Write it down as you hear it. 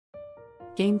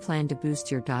Game plan to boost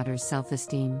your daughter's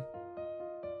self-esteem.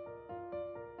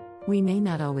 We may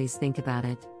not always think about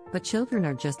it, but children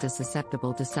are just as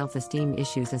susceptible to self-esteem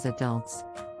issues as adults.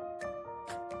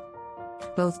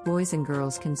 Both boys and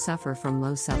girls can suffer from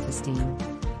low self-esteem.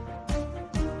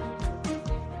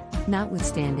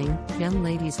 Notwithstanding, young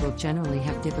ladies will generally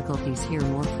have difficulties here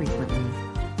more frequently.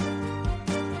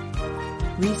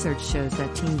 Research shows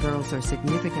that teen girls are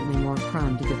significantly more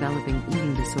prone to developing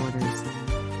eating disorders.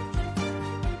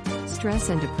 Stress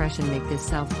and depression make this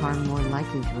self-harm more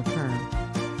likely to occur.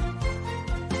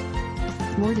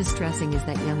 More distressing is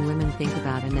that young women think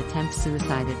about and attempt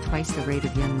suicide at twice the rate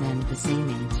of young men at the same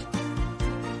age.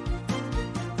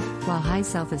 While high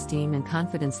self-esteem and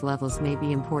confidence levels may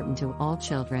be important to all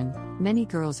children, many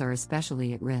girls are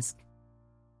especially at risk.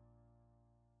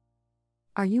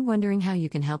 Are you wondering how you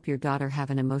can help your daughter have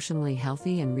an emotionally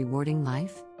healthy and rewarding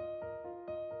life?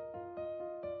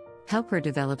 Help her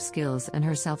develop skills and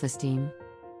her self-esteem.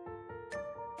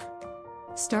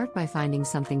 Start by finding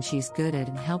something she's good at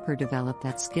and help her develop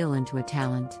that skill into a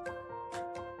talent.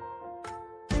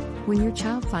 When your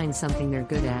child finds something they're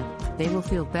good at, they will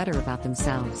feel better about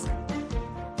themselves.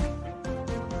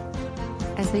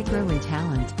 As they grow in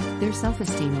talent, their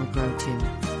self-esteem will grow too.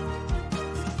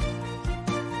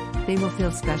 They will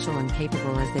feel special and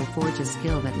capable as they forge a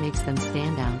skill that makes them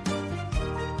stand out.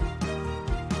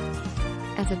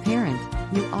 As a parent,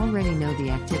 you already know the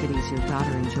activities your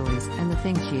daughter enjoys and the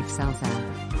things she excels at.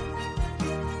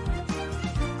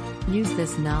 Use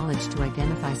this knowledge to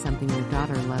identify something your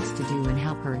daughter loves to do and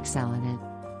help her excel at it.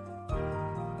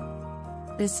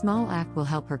 This small act will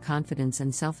help her confidence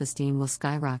and self-esteem will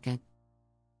skyrocket.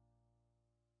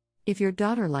 If your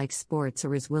daughter likes sports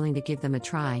or is willing to give them a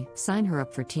try, sign her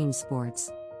up for team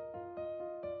sports.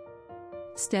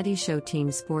 Studies show team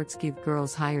sports give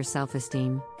girls higher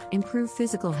self-esteem, improve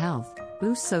physical health,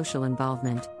 boost social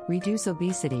involvement, reduce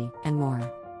obesity, and more.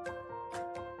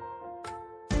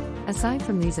 Aside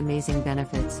from these amazing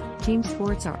benefits, team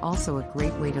sports are also a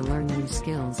great way to learn new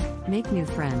skills, make new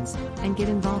friends, and get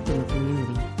involved in the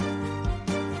community.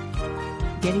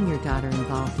 Getting your daughter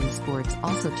involved in sports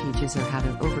also teaches her how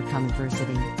to overcome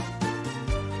adversity.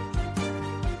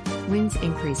 Wins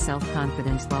increase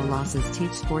self-confidence while losses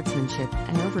teach sportsmanship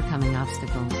and overcoming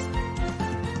obstacles.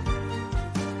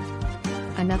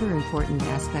 Another important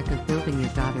aspect of building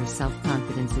your daughter's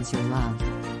self-confidence is your love.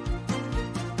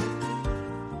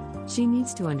 She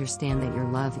needs to understand that your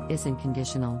love isn't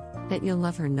conditional, that you'll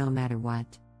love her no matter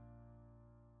what.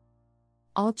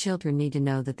 All children need to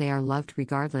know that they are loved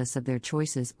regardless of their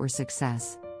choices or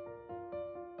success.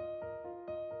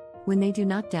 When they do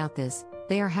not doubt this,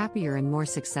 they are happier and more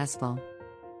successful.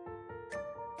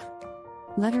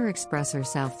 Let her express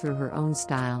herself through her own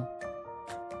style.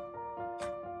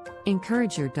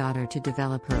 Encourage your daughter to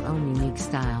develop her own unique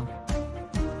style.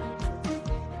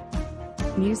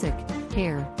 Music,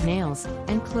 hair, nails,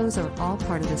 and clothes are all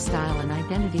part of the style and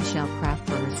identity she'll craft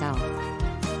for herself.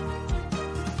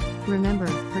 Remember,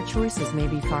 her choices may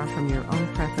be far from your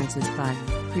own preferences, but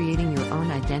creating your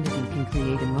own identity can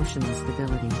create emotional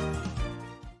stability.